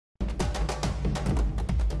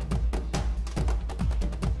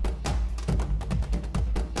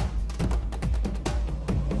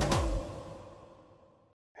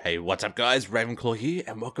Hey, what's up guys, Ravenclaw here,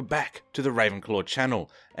 and welcome back to the Ravenclaw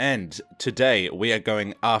channel. And today we are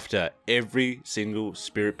going after every single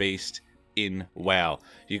spirit beast in WoW.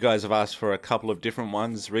 You guys have asked for a couple of different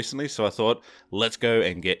ones recently, so I thought, let's go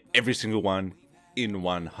and get every single one in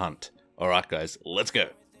one hunt. Alright guys, let's go.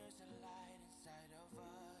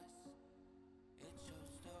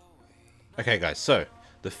 Okay guys, so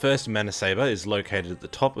the first Mana Saber is located at the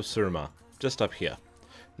top of Surima, just up here.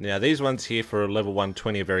 Now these ones here for a level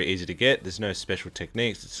 120 are very easy to get. There's no special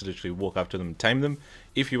techniques, it's literally walk up to them and tame them.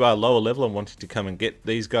 If you are lower level and wanting to come and get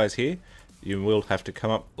these guys here, you will have to come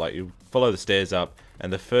up, like you follow the stairs up,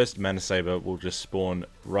 and the first Mana Saber will just spawn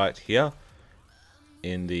right here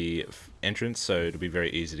in the entrance, so it'll be very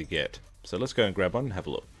easy to get. So let's go and grab one and have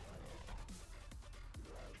a look.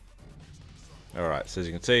 Alright, so as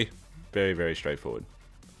you can see, very straightforward.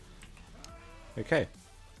 Okay.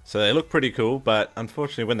 So they look pretty cool, but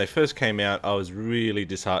unfortunately when they first came out, I was really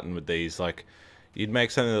disheartened with these. Like, you'd make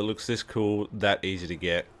something that looks this cool, that easy to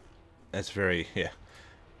get. That's very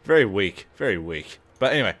weak, very weak.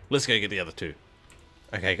 But anyway, let's go get the other two.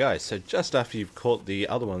 Okay guys, so just after you've caught the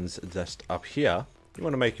other ones just up here, you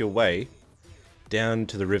want to make your way down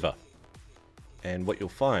to the river. And what you'll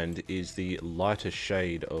find is the lighter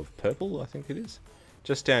shade of purple, I think it is,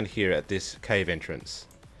 just down here at this cave entrance.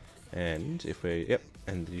 And if we, yep,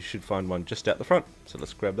 and you should find one just out the front. So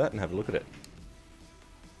let's grab that and have a look at it.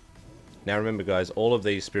 Now remember guys, all of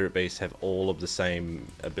these spirit beasts have all of the same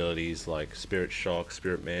abilities, like spirit shock,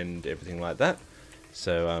 spirit mend, everything like that.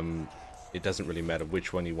 So it doesn't really matter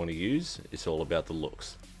which one you want to use, it's all about the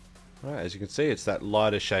looks. Alright, as you can see, it's that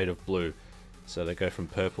lighter shade of blue. So they go from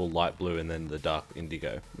purple, light blue, and then the dark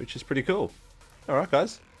indigo, which is pretty cool. Alright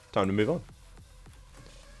guys, time to move on.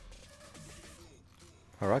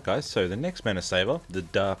 Alright guys, so the next Mana Saber, the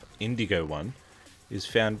dark indigo one, is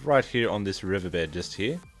found right here on this riverbed just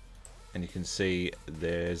here. And you can see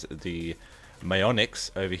there's the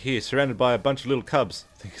Mayonix over here, surrounded by a bunch of little cubs.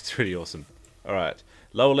 I think it's really awesome. Alright,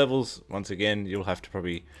 lower levels, once again, you'll have to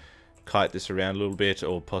probably kite this around a little bit,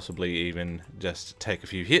 or possibly even just take a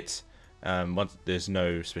few hits. Once there's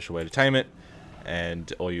no special way to tame it,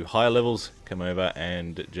 and all you higher levels, come over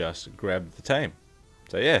and just grab the tame.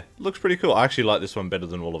 So yeah, looks pretty cool. I actually like this one better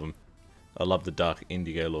than all of them. I love the dark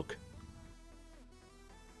indigo look.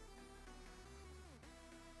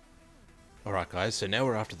 Alright guys, so now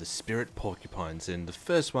we're after the spirit porcupines, and the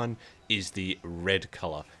first one is the red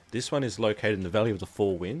colour. This one is located in the Valley of the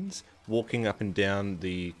Four Winds, walking up and down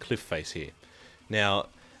the cliff face here. Now,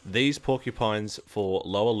 these porcupines for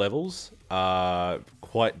lower levels are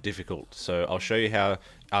quite difficult, so I'll show you how,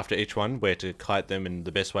 after each one, where to kite them and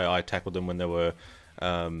the best way I tackled them when they were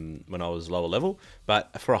when I was lower level.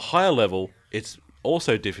 But for a higher level, it's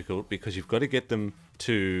also difficult because you've got to get them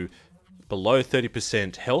to below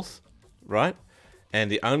 30% health, right? And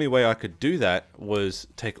the only way I could do that was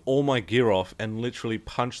take all my gear off and literally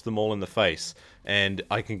punch them all in the face, and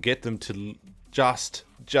I can get them to just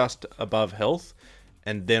above health,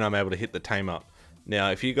 and then I'm able to hit the tame up. Now,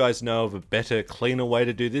 if you guys know of a better, cleaner way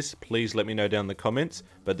to do this, please let me know down in the comments,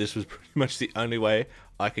 but this was pretty much the only way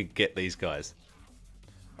I could get these guys.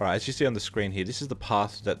 Alright, as you see on the screen here, this is the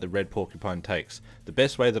path that the red porcupine takes. The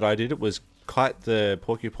best way that I did it was kite the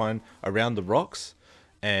porcupine around the rocks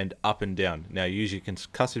and up and down. Now, use your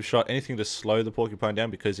concussive shot, anything to slow the porcupine down,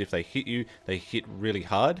 because if they hit you, they hit really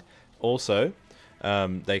hard. Also,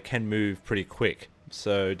 they can move pretty quick.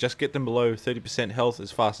 So just get them below 30% health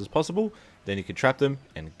as fast as possible, then you can trap them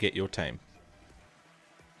and get your tame.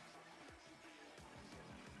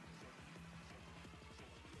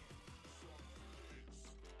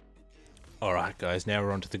 Alright guys, now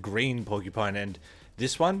we're on to the green porcupine, and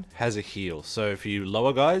this one has a heal. So for you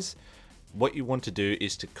lower guys, what you want to do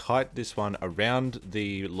is to kite this one around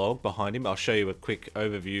the log behind him. I'll show you a quick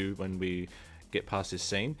overview when we get past this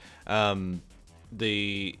scene.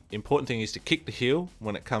 The important thing is to kick the heal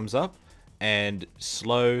when it comes up, and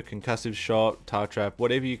slow, concussive shot, tar trap,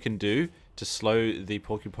 whatever you can do to slow the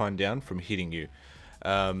porcupine down from hitting you.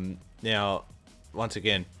 Now, once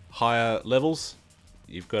again, higher levels,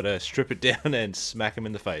 you've got to strip it down and smack him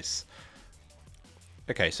in the face.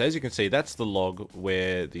 Okay, so as you can see, that's the log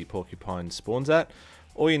where the porcupine spawns at.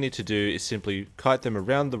 All you need to do is simply kite them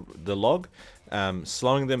around the log,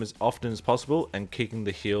 slowing them as often as possible and kicking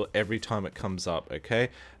the heel every time it comes up, okay?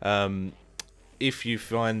 If you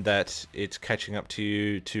find that it's catching up to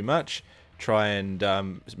you too much, try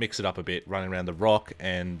and mix it up a bit, running around the rock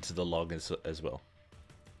and the log as well.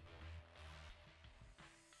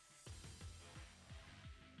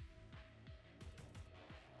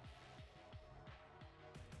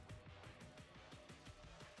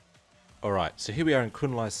 Alright, so here we are in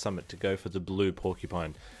Kunlai's Summit to go for the blue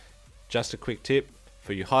porcupine. Just a quick tip,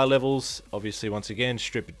 for your high levels, obviously once again,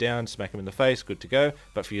 strip it down, smack him in the face, good to go.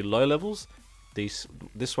 But for your low levels, this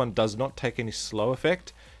one does not take any slow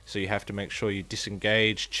effect, so you have to make sure you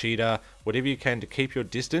disengage, cheater, whatever you can to keep your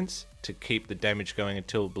distance, to keep the damage going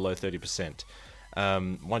until below 30%.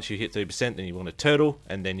 Once you hit 30%, then you want to turtle,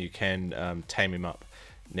 and then you can tame him up.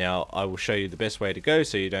 Now, I will show you the best way to go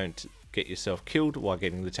so you don't get yourself killed while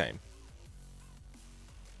getting the tame.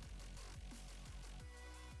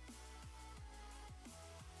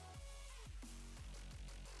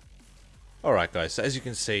 Alright guys, so as you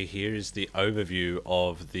can see, here is the overview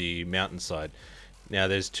of the mountainside. Now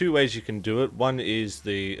there's two ways you can do it. One is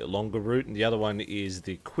the longer route and the other one is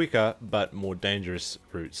the quicker but more dangerous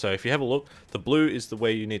route. So if you have a look, the blue is the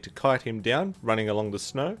way you need to kite him down, running along the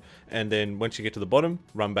snow, and then once you get to the bottom,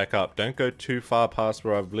 run back up. Don't go too far past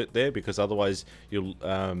where I've lit there, because otherwise he'll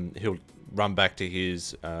run back to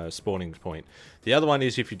his spawning point. The other one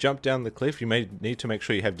is if you jump down the cliff, you may need to make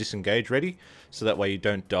sure you have disengage ready, so that way you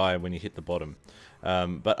don't die when you hit the bottom.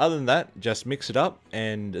 But other than that, just mix it up,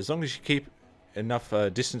 and as long as you keep enough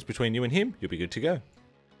distance between you and him, you'll be good to go.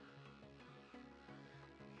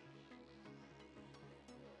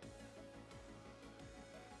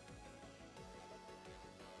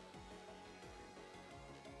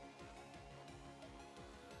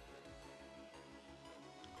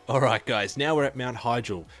 Alright guys, now we're at Mount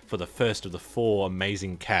Hyjal for the first of the 4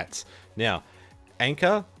 amazing cats. Now,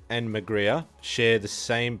 Anchor and Magria share the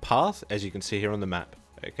same path, as you can see here on the map,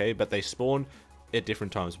 okay, but they spawn at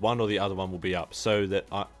different times. One or the other one will be up, so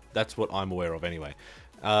that's what I'm aware of anyway.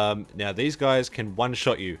 Now these guys can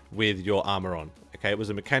one-shot you with your armor on, okay. It was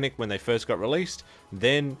a mechanic when they first got released,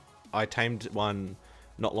 then I tamed one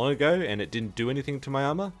not long ago and it didn't do anything to my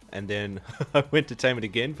armor, and then I went to tame it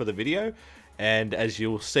again for the video, and as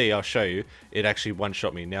you'll see, I'll show you, it actually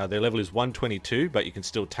one-shot me. Now their level is 122, but you can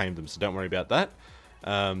still tame them, so don't worry about that.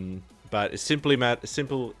 But a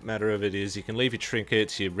simple matter of it is you can leave your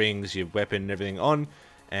trinkets, your rings, your weapon and everything on,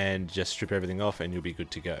 and just strip everything off and you'll be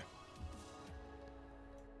good to go.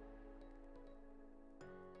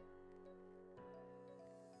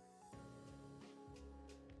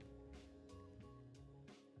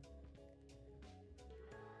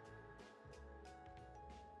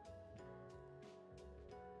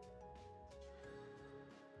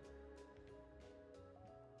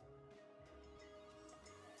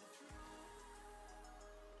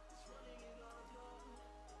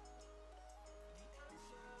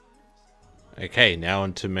 Okay, now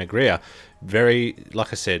on to Magria. Very,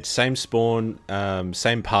 like I said, same spawn,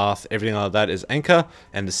 same path, everything like that as Anchor,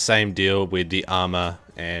 and the same deal with the armor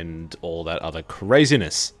and all that other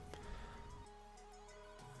craziness.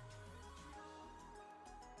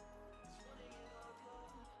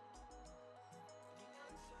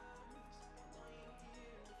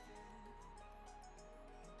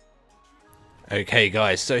 Okay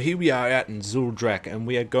guys, so here we are out in Zuldrak and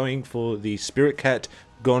we are going for the Spirit Cat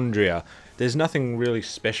Gondria. There's nothing really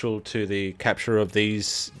special to the capture of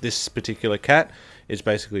this particular cat. It's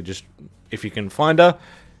basically just, if you can find her,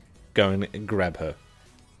 go and grab her.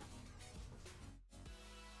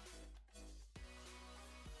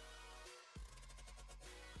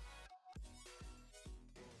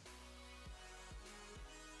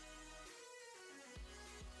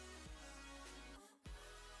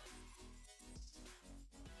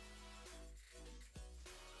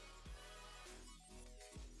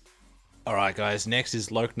 Alright guys, next is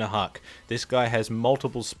Loknahak. This guy has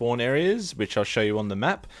multiple spawn areas, which I'll show you on the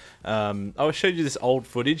map. I showed you this old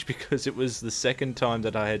footage because it was the second time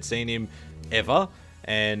that I had seen him ever,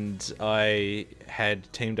 and I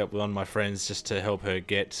had teamed up with one of my friends just to help her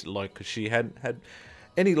get Loke, because she hadn't had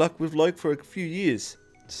any luck with Loke for a few years.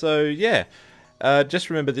 So yeah, just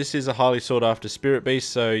remember this is a highly sought after spirit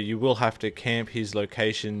beast, so you will have to camp his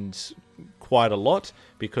locations quite a lot,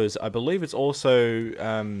 because I believe it's also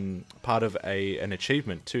part of an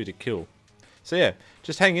achievement too to kill. So yeah,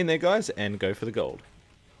 just hang in there guys and go for the gold.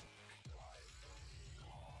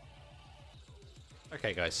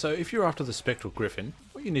 Okay guys, so if you're after the Spectral Griffin,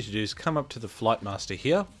 what you need to do is come up to the Flight Master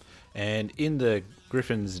here, and in the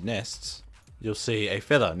Griffin's nests you'll see a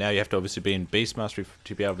feather. Now you have to obviously be in Beast Mastery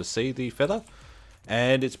to be able to see the feather,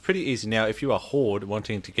 and it's pretty easy. Now if you are Horde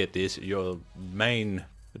wanting to get this, your main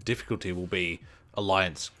difficulty will be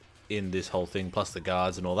Alliance in this whole thing, plus the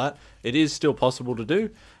guards and all that. It is still possible to do,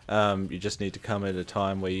 you just need to come at a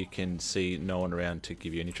time where you can see no one around to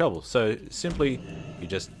give you any trouble. So simply you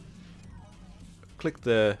just click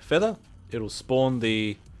the feather, it'll spawn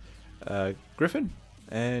the griffin,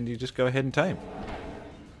 and you just go ahead and tame.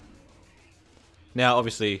 Now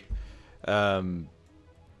obviously there's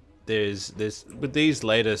with these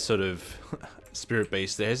later sort of spirit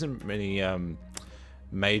beasts, there isn't many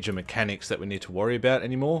major mechanics that we need to worry about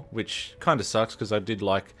anymore, which kind of sucks because I did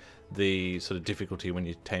like the sort of difficulty when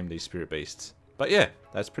you tame these spirit beasts. But yeah,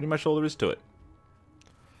 that's pretty much all there is to it.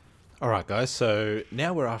 Alright guys, so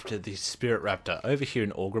now we're after the Spirit Raptor over here in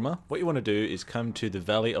Orgrimmar. What you want to do is come to the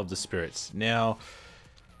Valley of the Spirits. Now,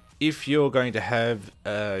 if you're going to have,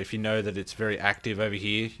 if you know that it's very active over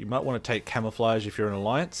here, you might want to take camouflage if you're an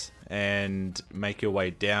alliance and make your way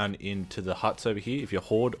down into the huts over here. If you're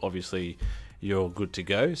horde, obviously you're good to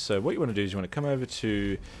go. So what you want to do is you want to come over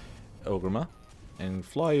to Orgrimmar and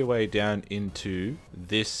fly your way down into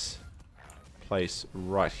this place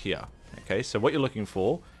right here. Okay, so what you're looking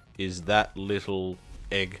for is that little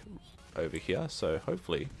egg over here. So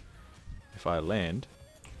hopefully if I land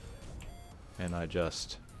and I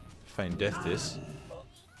just feign death, this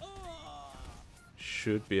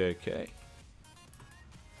should be okay,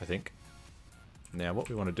 I think. Now what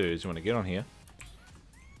we want to do is we want to get on here.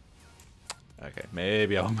 Okay,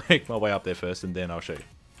 maybe I'll make my way up there first and then I'll show you.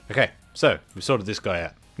 Okay, so we sorted this guy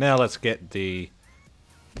out. Now let's get the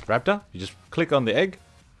raptor. You just click on the egg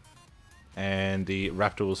and the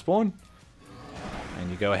raptor will spawn and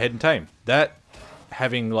you go ahead and tame. That,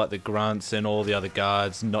 having like the grunts and all the other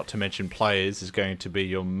guards, not to mention players, is going to be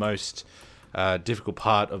your most difficult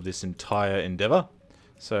part of this entire endeavor.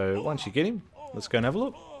 So once you get him, let's go and have a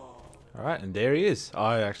look. Alright, and there he is.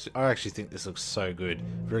 I actually think this looks so good.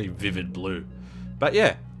 Very vivid blue. But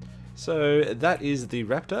yeah, so that is the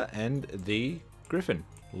raptor and the griffin.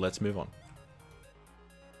 Let's move on.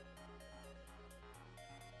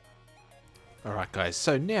 Alright guys,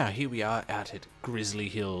 so now here we are out at Grizzly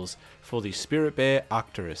Hills for the Spirit Bear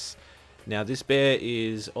Arcturus. Now this bear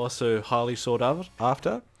is also highly sought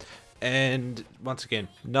after, and once again,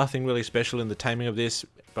 nothing really special in the taming of this,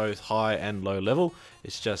 both high and low level.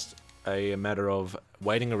 It's just a matter of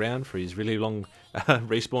waiting around for his really long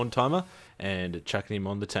respawn timer and chucking him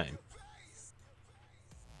on the tame.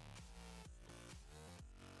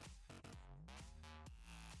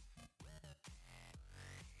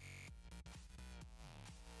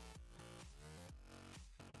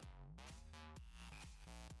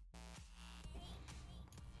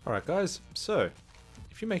 Alright guys, so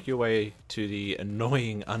if you make your way to the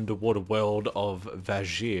annoying underwater world of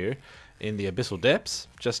Vajir in the Abyssal Depths,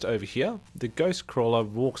 just over here, the Ghost Crawler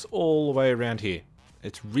walks all the way around here.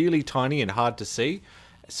 It's really tiny and hard to see,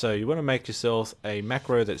 so you want to make yourself a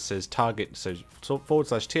macro that says target, so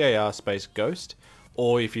 /TAR space ghost,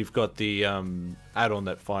 or if you've got the add-on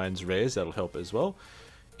that finds rares, that'll help as well.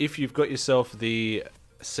 If you've got yourself the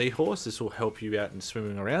Seahorse, this will help you out in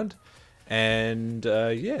swimming around. And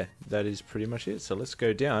yeah, that is pretty much it. So let's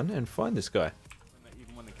go down and find this guy.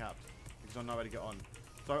 Even when they're capped, because I know where to get on.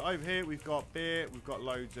 So over here we've got beer, we've got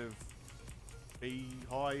loads of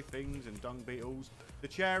beehive things and dung beetles. The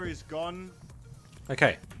chair is gone.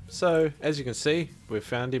 Okay, so as you can see, we've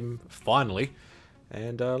found him finally.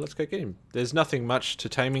 And let's go get him. There's nothing much to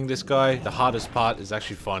taming this guy. The hardest part is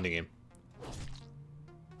actually finding him.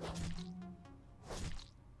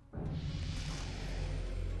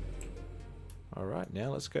 Alright,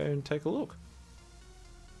 now let's go and take a look.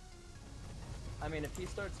 I mean, if he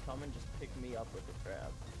starts coming, just pick me up with the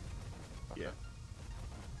crab. Yeah.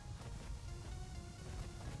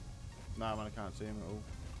 No, man, I can't see him at all.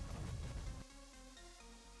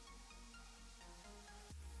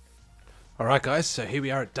 Alright guys, so here we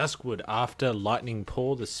are at Duskwood after Lightning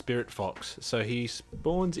Paw the Spirit Fox. So he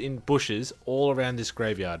spawns in bushes all around this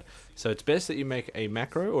graveyard. So it's best that you make a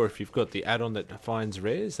macro, or if you've got the add-on that finds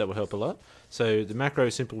rares, that will help a lot. So the macro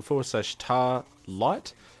is simple /tar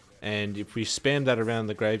light, and if we spam that around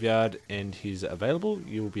the graveyard and he's available,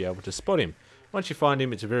 you'll be able to spot him. Once you find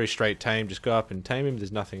him, it's a very straight tame, just go up and tame him,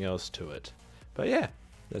 there's nothing else to it. But yeah,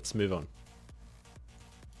 let's move on.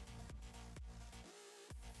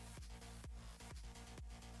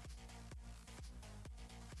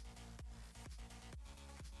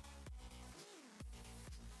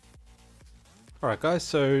 Alright guys,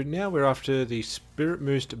 so now we're after the Spirit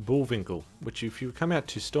Moost Bullwinkle, which if you come out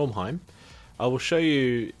to Stormheim, I will show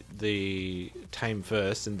you the tame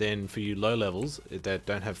first, and then for you low levels that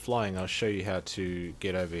don't have flying, I'll show you how to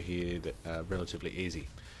get over here relatively easy.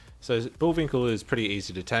 So Bullwinkle is pretty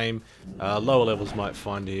easy to tame. Lower levels might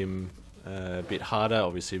find him a bit harder,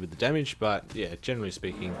 obviously with the damage, but yeah, generally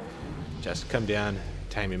speaking, just come down,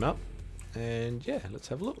 tame him up, and yeah, let's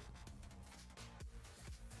have a look.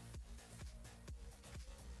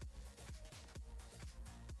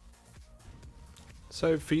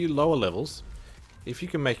 So for you lower levels, if you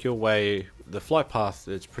can make your way the flight path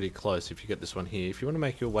is pretty close if you get this one here. If you want to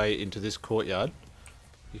make your way into this courtyard,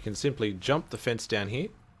 you can simply jump the fence down here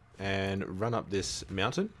and run up this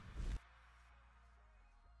mountain.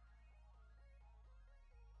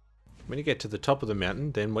 When you get to the top of the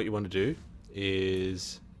mountain, then what you want to do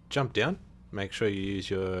is jump down. Make sure you use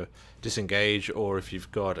your disengage, or if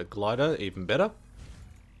you've got a glider, even better.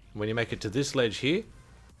 When you make it to this ledge here,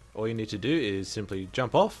 all you need to do is simply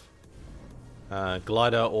jump off,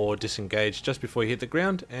 glider or disengage just before you hit the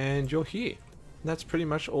ground, and you're here. And that's pretty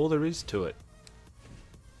much all there is to it.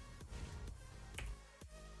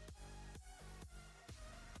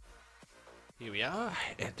 Here we are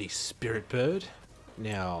at the Spirit Bird.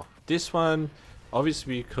 Now, this one,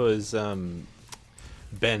 obviously because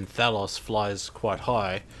Ben Thalos flies quite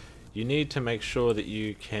high, you need to make sure that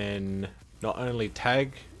you can not only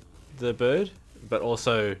tag the bird, but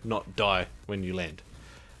also not die when you land.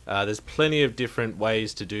 There's plenty of different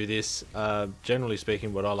ways to do this. Generally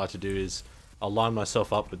speaking, what I like to do is I'll line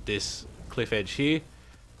myself up with this cliff edge here,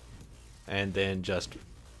 and then just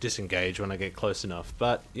disengage when I get close enough.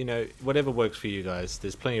 But you know, whatever works for you guys.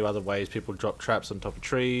 There's plenty of other ways. People drop traps on top of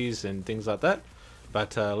trees and things like that.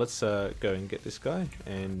 But let's go and get this guy,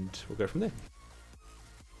 and we'll go from there.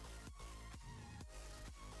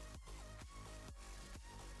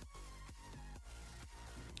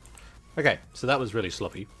 Okay, so that was really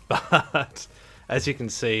sloppy, but as you can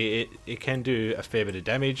see, it can do a fair bit of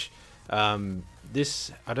damage.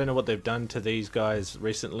 This, I don't know what they've done to these guys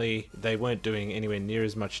recently. They weren't doing anywhere near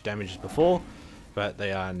as much damage as before, but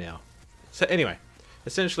they are now. So anyway,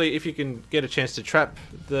 essentially, if you can get a chance to trap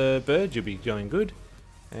the bird, you'll be going good.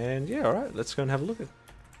 And yeah, alright, let's go and have a look at it.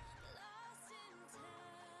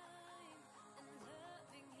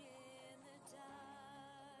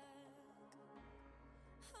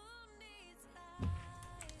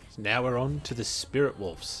 So now we're on to the Spirit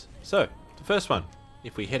Wolves. So, the first one,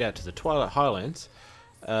 if we head out to the Twilight Highlands,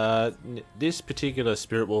 this particular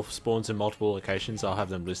Spirit Wolf spawns in multiple locations. I'll have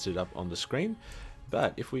them listed up on the screen.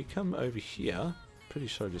 But if we come over here, pretty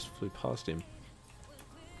sure I just flew past him.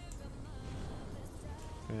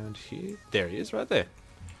 Around here, there he is right there.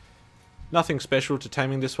 Nothing special to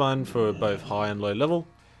taming this one for both high and low level.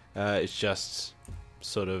 It's just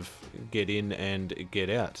sort of get in and get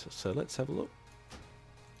out. So let's have a look.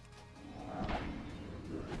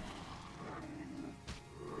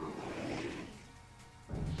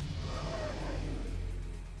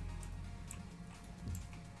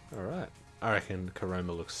 Alright, I reckon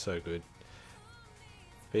Karoma looks so good.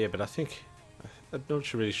 But yeah, but I think, I'm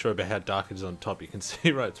not really sure about how dark it is on top. You can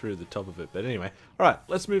see right through the top of it. But anyway, alright,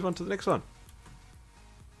 let's move on to the next one.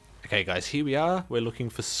 Okay guys, here we are. We're looking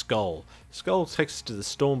for Skull. Skull takes us to the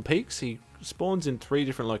Storm Peaks. He spawns in 3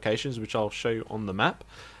 different locations, which I'll show you on the map.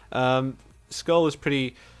 Skull is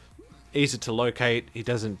pretty easy to locate. He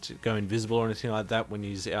doesn't go invisible or anything like that when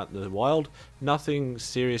he's out in the wild. Nothing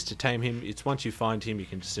serious to tame him. It's once you find him, you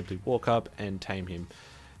can just simply walk up and tame him.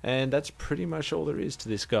 And that's pretty much all there is to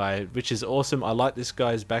this guy, which is awesome. I like this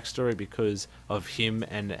guy's backstory because of him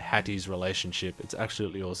and Hattie's relationship. It's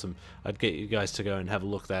absolutely awesome. I'd get you guys to go and have a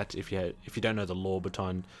look at that if you don't know the lore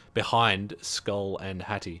behind Skull and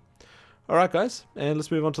Hattie. Alright guys, and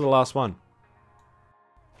let's move on to the last one.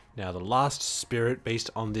 Now, the last spirit beast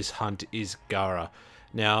on this hunt is Gara.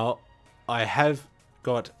 Now, I have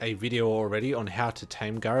got a video already on how to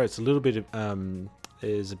tame Gara. It's a little bit of,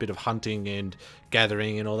 there's a bit of hunting and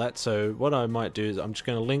gathering and all that. So what I might do is I'm just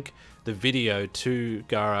going to link the video to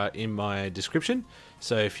Gara in my description.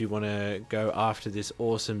 So if you want to go after this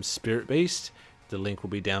awesome spirit beast, the link will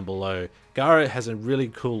be down below. Gara has a really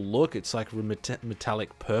cool look. It's like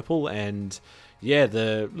metallic purple, and yeah,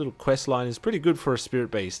 the little quest line is pretty good for a spirit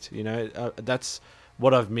beast. You know, that's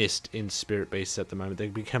what I've missed in spirit beasts at the moment. They're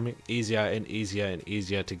becoming easier and easier and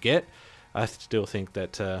easier to get. I still think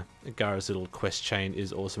that Gara's little quest chain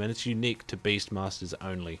is awesome, and it's unique to Beastmasters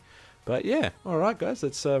only. But yeah, alright guys,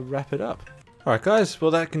 let's wrap it up. Alright guys,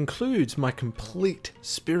 well that concludes my complete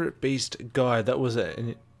spirit beast guide. That was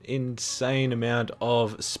an insane amount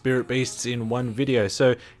of spirit beasts in one video.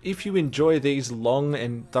 So if you enjoy these long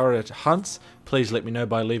and thorough hunts, please let me know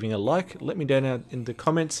by leaving a like. Let me know in the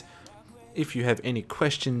comments if you have any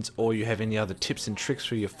questions or you have any other tips and tricks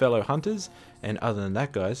for your fellow hunters. And other than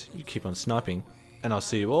that guys, you keep on sniping, and I'll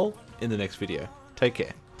see you all in the next video. Take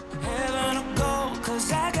care.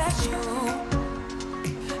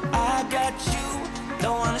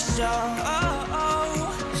 Don't wanna show us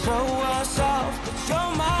off, but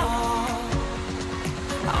you're my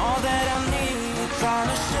all that I need.